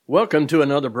Welcome to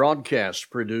another broadcast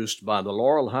produced by the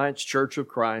Laurel Heights Church of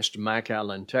Christ,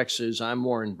 McAllen, Texas. I'm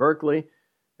Warren Berkeley,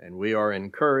 and we are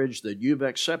encouraged that you've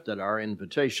accepted our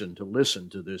invitation to listen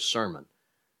to this sermon.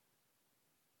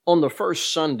 On the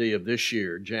first Sunday of this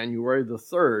year, January the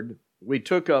 3rd, we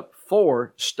took up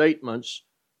 4 statements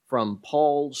from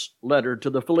Paul's letter to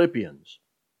the Philippians,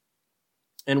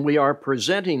 and we are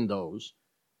presenting those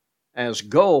as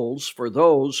goals for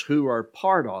those who are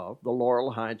part of the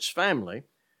Laurel Heights family,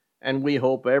 and we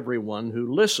hope everyone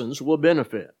who listens will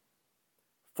benefit.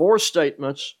 4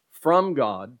 statements from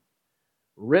God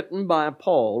written by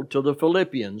Paul to the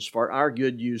Philippians for our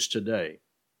good use today.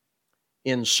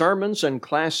 In sermons and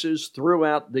classes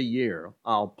throughout the year,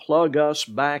 I'll plug us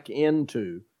back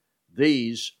into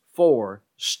these 4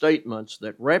 statements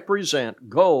that represent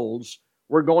goals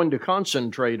we're going to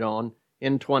concentrate on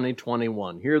in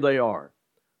 2021. Here they are.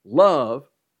 Love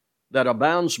that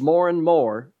abounds more and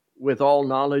more with all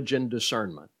knowledge and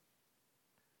discernment.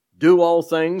 Do all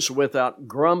things without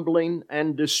grumbling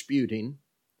and disputing,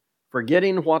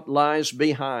 forgetting what lies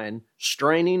behind,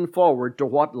 straining forward to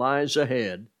what lies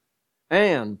ahead.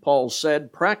 And, Paul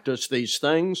said, practice these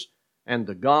things, and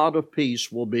the God of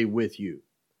peace will be with you.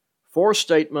 4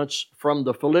 statements from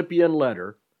the Philippian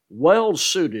letter, well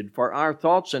suited for our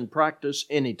thoughts and practice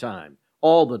anytime,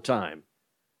 all the time,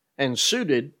 and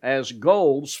suited as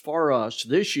goals for us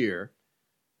this year,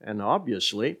 and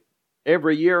obviously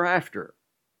every year after.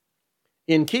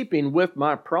 In keeping with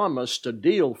my promise to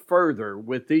deal further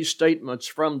with these statements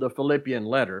from the Philippian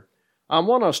letter, I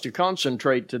want us to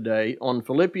concentrate today on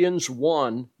Philippians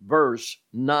 1, verse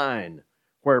 9,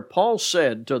 where Paul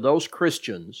said to those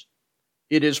Christians,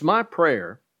 "It is my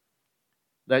prayer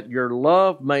that your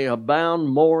love may abound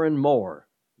more and more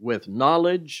with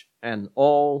knowledge and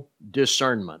all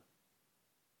discernment."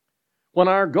 When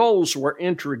our goals were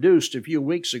introduced a few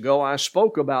weeks ago, I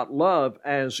spoke about love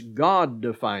as God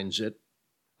defines it.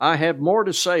 I have more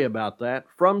to say about that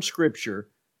from Scripture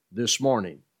this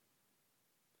morning.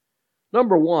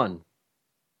 Number 1,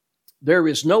 there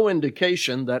is no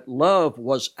indication that love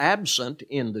was absent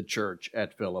in the church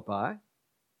at Philippi.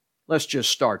 Let's just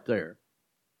start there.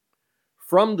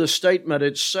 From the statement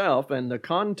itself and the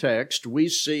context, we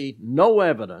see no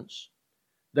evidence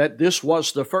that this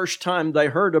was the first time they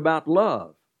heard about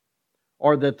love,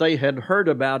 or that they had heard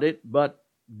about it but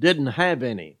didn't have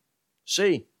any.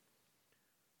 See,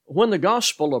 when the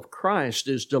gospel of Christ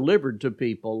is delivered to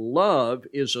people, love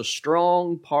is a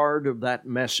strong part of that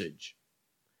message.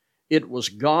 It was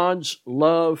God's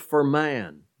love for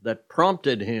man that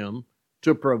prompted him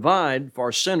to provide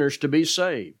for sinners to be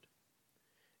saved.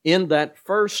 In that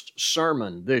first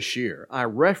sermon this year, I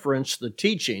referenced the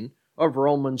teaching of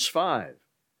Romans 5.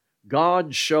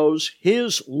 God shows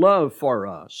His love for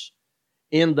us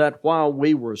in that while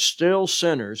we were still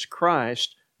sinners,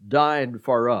 Christ died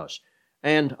for us.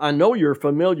 And I know you're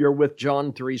familiar with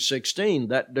John 3:16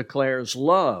 that declares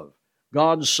love.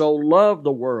 God so loved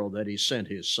the world that He sent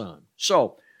His Son.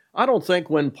 So, I don't think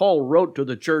when Paul wrote to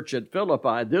the church at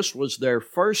Philippi, this was their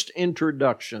first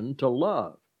introduction to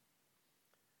love.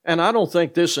 And I don't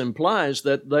think this implies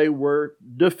that they were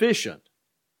deficient.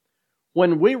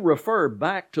 When we refer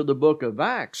back to the book of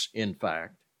Acts, in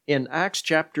fact, in Acts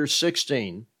chapter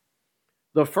 16,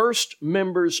 the first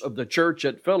members of the church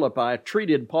at Philippi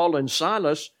treated Paul and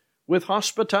Silas with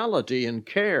hospitality and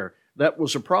care that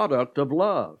was a product of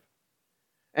love.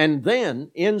 And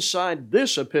then, inside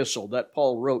this epistle that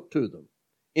Paul wrote to them,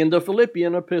 in the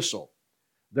Philippian epistle,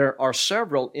 there are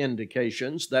several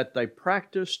indications that they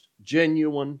practiced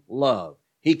genuine love.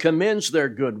 He commends their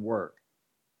good work.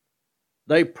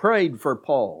 They prayed for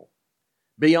Paul.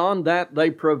 Beyond that,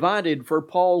 they provided for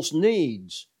Paul's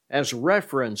needs, as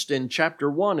referenced in chapter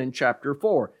 1 and chapter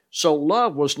 4. So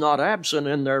love was not absent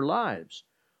in their lives.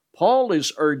 Paul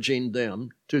is urging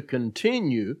them to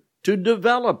continue to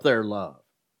develop their love.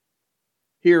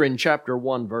 Here in chapter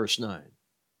 1, verse 9.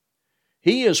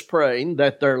 He is praying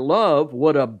that their love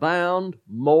would abound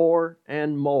more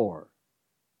and more.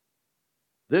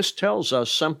 This tells us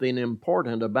something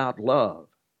important about love.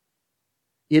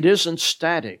 It isn't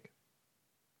static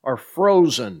or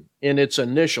frozen in its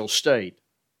initial state.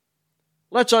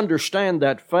 Let's understand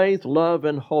that faith, love,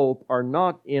 and hope are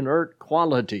not inert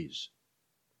qualities.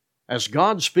 As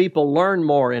God's people learn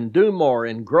more and do more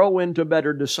and grow into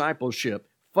better discipleship,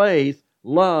 faith,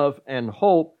 love, and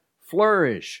hope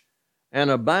flourish and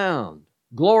abound,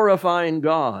 glorifying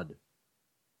God,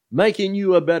 making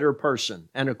you a better person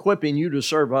and equipping you to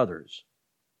serve others.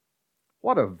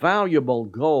 What a valuable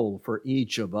goal for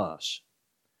each of us,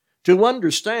 to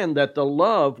understand that the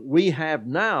love we have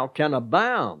now can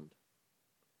abound,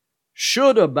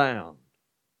 should abound,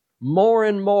 more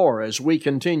and more as we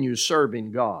continue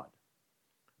serving God.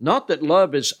 Not that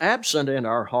love is absent in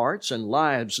our hearts and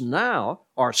lives now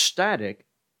or static.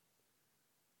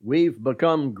 We've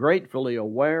become gratefully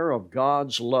aware of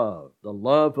God's love, the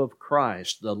love of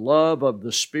Christ, the love of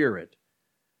the Spirit.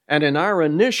 And in our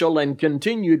initial and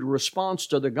continued response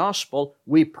to the gospel,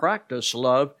 we practice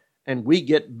love and we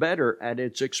get better at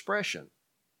its expression.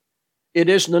 It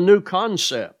isn't a new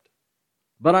concept,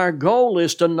 but our goal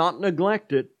is to not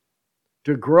neglect it,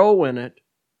 to grow in it,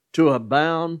 to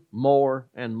abound more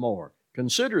and more.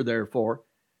 Consider, therefore,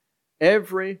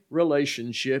 every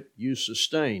relationship you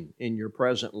sustain in your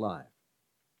present life.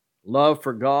 Love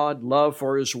for God, love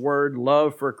for His Word,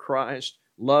 love for Christ,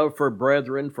 love for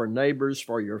brethren, for neighbors,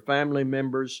 for your family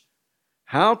members.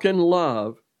 How can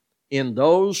love in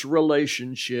those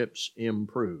relationships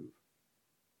improve?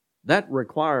 That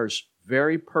requires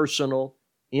very personal,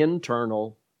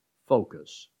 internal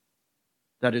focus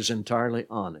that is entirely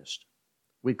honest.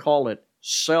 We call it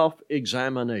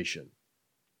self-examination.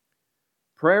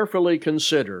 Prayerfully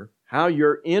consider how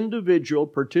your individual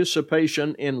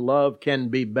participation in love can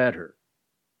be better.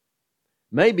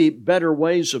 Maybe better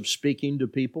ways of speaking to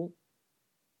people,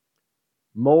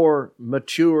 more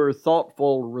mature,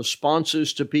 thoughtful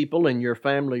responses to people in your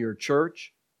family or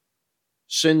church,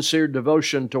 sincere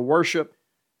devotion to worship,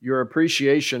 your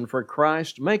appreciation for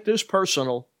Christ. Make this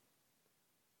personal.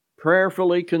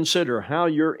 Prayerfully consider how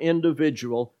your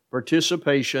individual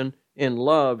participation in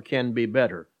love can be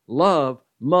better. Love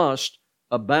must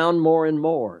abound more and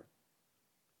more.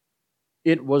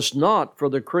 It was not for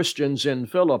the Christians in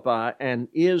Philippi and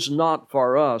is not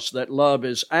for us that love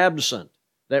is absent,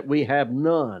 that we have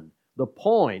none. The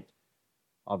point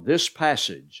of this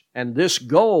passage and this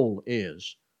goal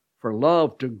is for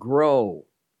love to grow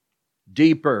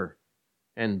deeper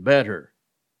and better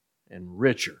and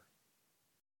richer.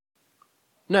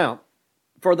 Now,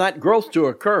 for that growth to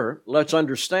occur, let's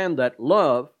understand that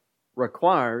love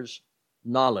requires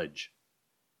knowledge.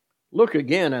 Look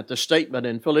again at the statement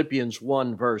in Philippians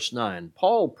 1 verse 9.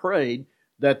 Paul prayed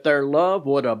that their love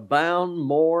would abound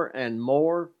more and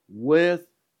more with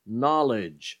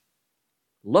knowledge.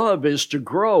 Love is to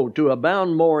grow, to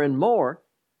abound more and more,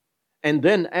 and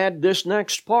then add this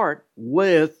next part,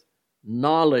 with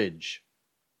knowledge.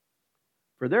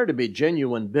 For there to be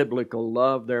genuine biblical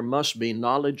love, there must be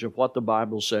knowledge of what the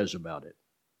Bible says about it.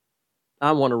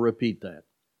 I want to repeat that.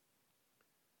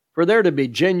 For there to be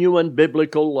genuine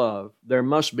biblical love, there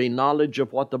must be knowledge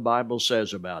of what the Bible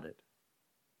says about it.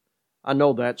 I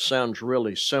know that sounds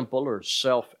really simple or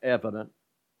self-evident.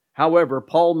 However,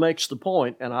 Paul makes the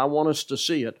point, and I want us to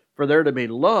see it. For there to be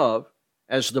love,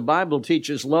 as the Bible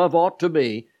teaches love ought to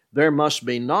be, there must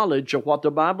be knowledge of what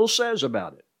the Bible says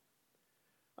about it.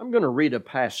 I'm going to read a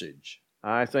passage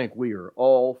I think we are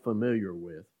all familiar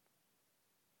with.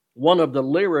 One of the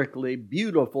lyrically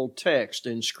beautiful texts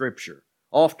in Scripture,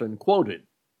 often quoted.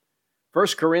 1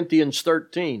 Corinthians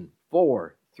 13,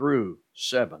 4 through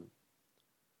 7.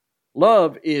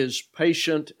 Love is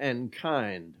patient and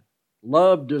kind.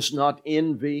 Love does not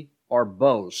envy or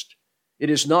boast. It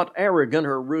is not arrogant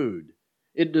or rude.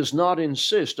 It does not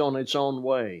insist on its own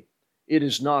way. It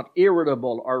is not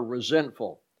irritable or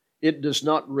resentful. It does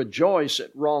not rejoice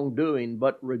at wrongdoing,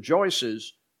 but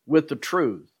rejoices with the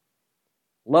truth.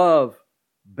 Love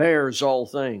bears all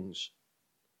things,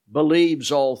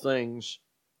 believes all things,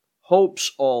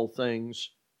 hopes all things,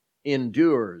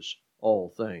 endures all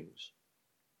things.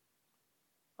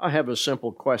 I have a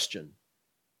simple question.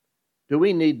 Do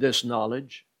we need this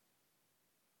knowledge?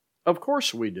 Of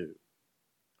course we do.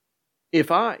 If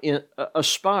I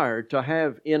aspire to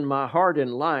have in my heart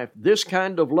and life this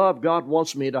kind of love God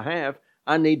wants me to have,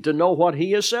 I need to know what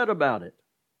He has said about it.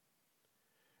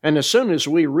 And as soon as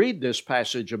we read this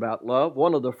passage about love,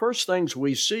 one of the first things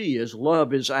we see is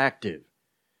love is active.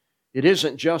 It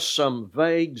isn't just some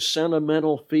vague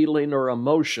sentimental feeling or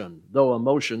emotion, though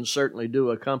emotions certainly do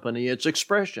accompany its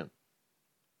expression.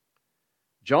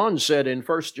 John said in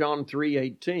 1 John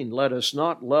 3:18, "Let us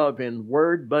not love in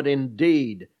word, but in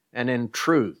deed and in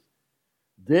truth."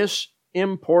 This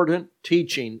important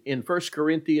teaching in 1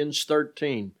 Corinthians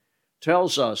 13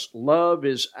 tells us love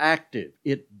is active.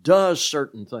 It does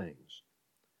certain things.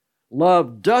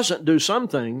 Love doesn't do some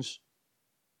things,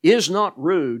 is not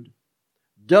rude,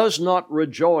 does not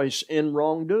rejoice in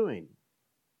wrongdoing.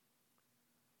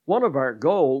 One of our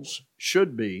goals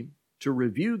should be to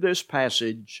review this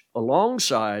passage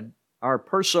alongside our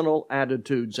personal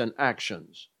attitudes and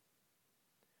actions.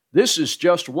 This is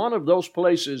just one of those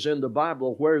places in the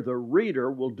Bible where the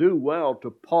reader will do well to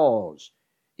pause.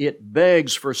 It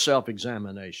begs for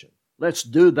self-examination. Let's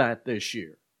do that this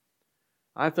year.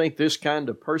 I think this kind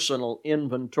of personal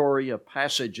inventory of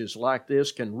passages like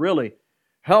this can really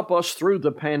help us through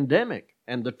the pandemic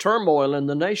and the turmoil in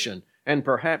the nation and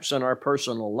perhaps in our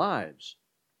personal lives.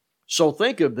 So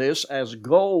think of this as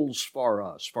goals for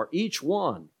us, for each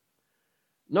one.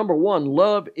 Number one,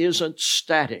 love isn't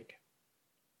static.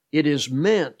 It is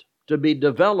meant to be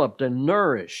developed and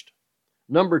nourished.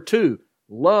 Number two,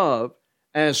 love,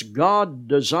 as God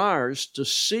desires to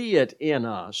see it in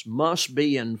us, must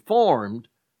be informed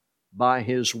by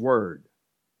His Word.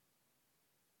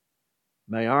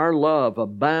 May our love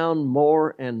abound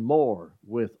more and more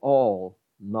with all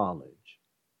knowledge.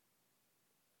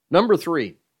 Number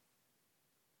three,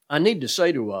 I need to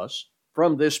say to us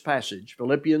from this passage,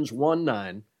 Philippians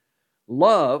 1:9,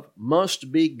 love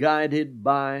must be guided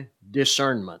by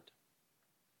discernment.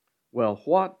 Well,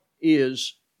 what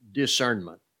is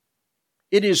discernment?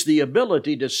 It is the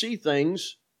ability to see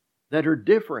things that are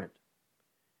different.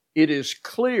 It is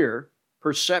clear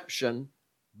perception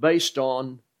based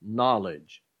on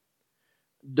knowledge.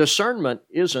 Discernment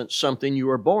isn't something you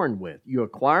are born with. You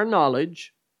acquire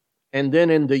knowledge, and then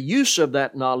in the use of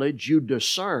that knowledge, you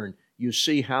discern. You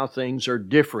see how things are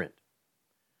different.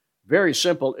 Very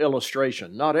simple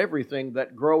illustration. Not everything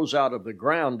that grows out of the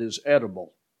ground is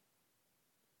edible.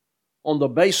 On the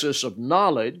basis of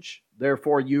knowledge,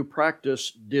 therefore, you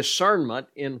practice discernment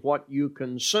in what you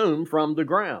consume from the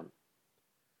ground.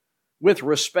 With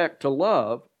respect to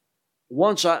love,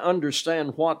 once I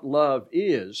understand what love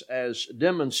is as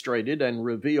demonstrated and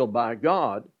revealed by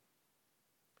God,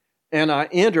 and I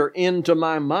enter into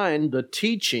my mind the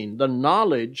teaching, the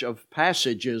knowledge of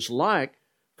passages like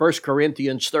 1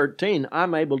 Corinthians 13,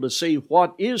 I'm able to see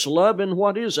what is love and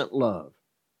what isn't love.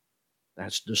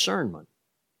 That's discernment.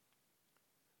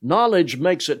 Knowledge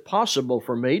makes it possible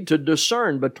for me to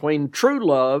discern between true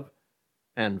love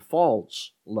and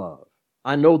false love.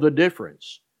 I know the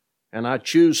difference, and I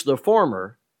choose the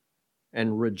former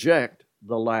and reject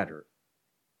the latter.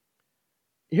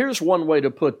 Here's one way to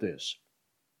put this.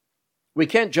 We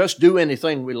can't just do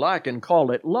anything we like and call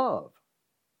it love.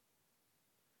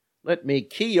 Let me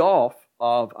key off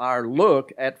of our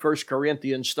look at 1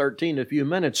 Corinthians 13 a few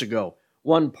minutes ago.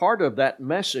 One part of that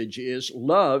message is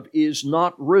love is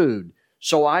not rude.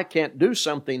 So I can't do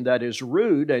something that is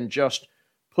rude and just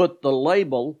put the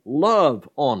label love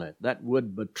on it. That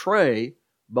would betray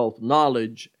both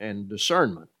knowledge and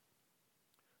discernment.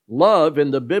 Love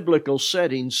in the biblical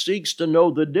setting seeks to know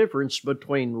the difference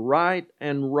between right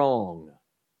and wrong.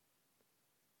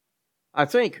 I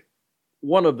think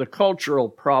one of the cultural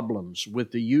problems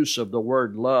with the use of the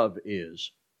word love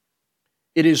is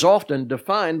it is often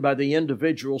defined by the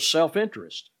individual's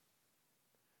self-interest,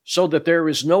 so that there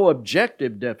is no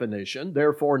objective definition,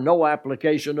 therefore no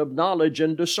application of knowledge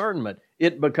and discernment.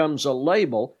 It becomes a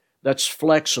label that's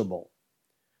flexible,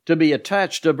 to be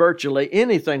attached to virtually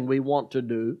anything we want to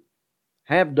do,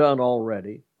 have done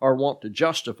already, or want to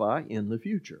justify in the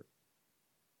future.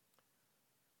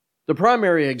 The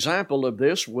primary example of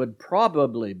this would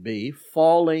probably be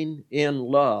falling in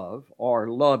love or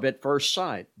love at first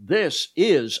sight. This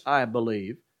is, I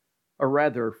believe, a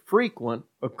rather frequent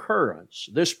occurrence,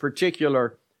 this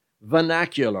particular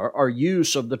vernacular or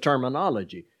use of the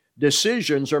terminology.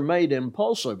 Decisions are made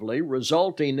impulsively,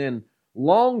 resulting in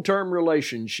long-term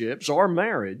relationships or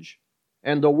marriage,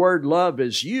 and the word love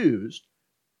is used,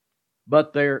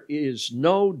 but there is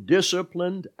no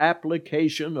disciplined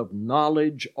application of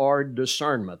knowledge or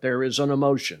discernment. There is an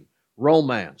emotion,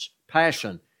 romance,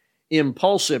 passion,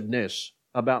 impulsiveness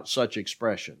about such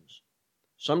expressions.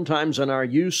 Sometimes in our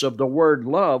use of the word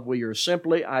love, we are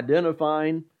simply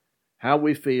identifying how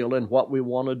we feel and what we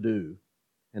want to do,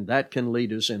 and that can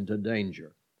lead us into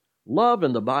danger. Love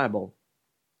in the Bible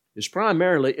is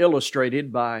primarily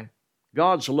illustrated by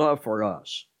God's love for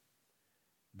us.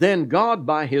 Then God,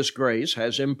 by His grace,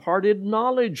 has imparted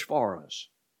knowledge for us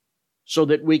so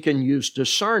that we can use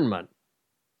discernment.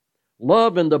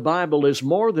 Love in the Bible is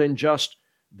more than just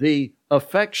the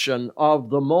affection of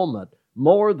the moment,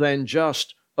 more than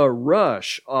just a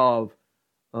rush of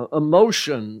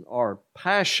emotion or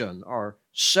passion or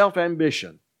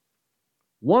self-ambition.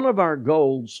 One of our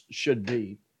goals should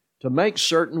be to make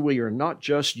certain we are not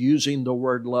just using the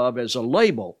word love as a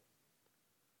label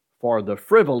for the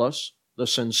frivolous, the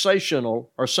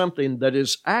sensational, or something that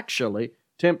is actually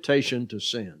temptation to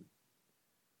sin.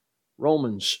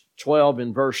 Romans 12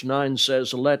 in verse 9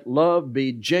 says, "Let love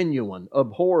be genuine,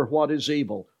 abhor what is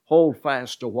evil, hold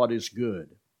fast to what is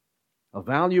good." A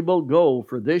valuable goal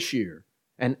for this year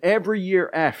and every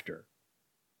year after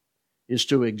is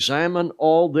to examine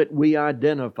all that we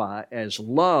identify as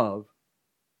love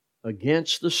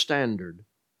against the standard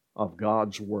of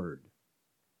God's Word.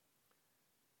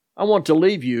 I want to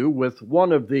leave you with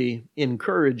one of the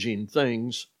encouraging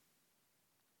things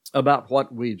about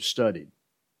what we've studied.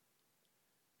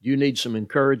 Do you need some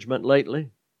encouragement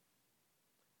lately?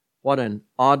 What an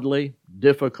oddly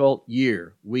difficult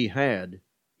year we had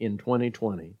in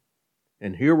 2020.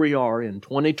 And here we are in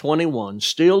 2021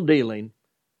 still dealing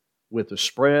with the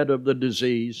spread of the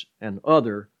disease, and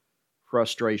other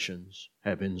frustrations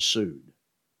have ensued.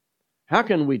 How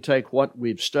can we take what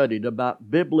we've studied about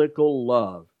biblical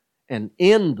love and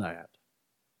end that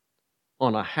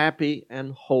on a happy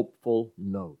and hopeful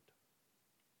note?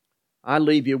 I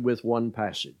leave you with one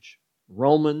passage,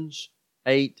 Romans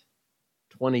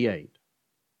 8:28.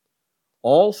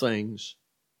 All things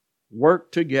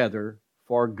work together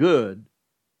for good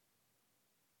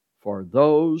for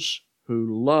those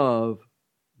who love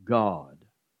God.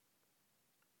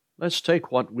 Let's take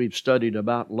what we've studied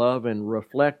about love and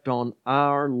reflect on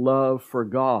our love for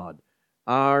God,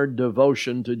 our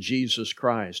devotion to Jesus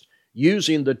Christ,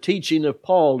 using the teaching of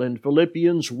Paul in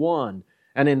Philippians 1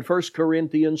 and in 1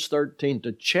 Corinthians 13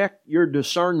 to check your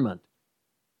discernment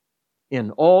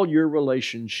in all your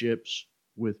relationships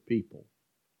with people.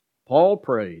 Paul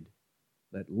prayed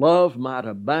that love might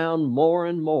abound more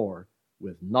and more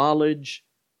with knowledge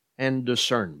and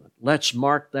discernment. Let's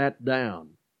mark that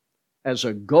down as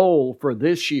a goal for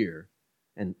this year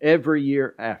and every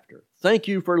year after. Thank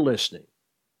you for listening.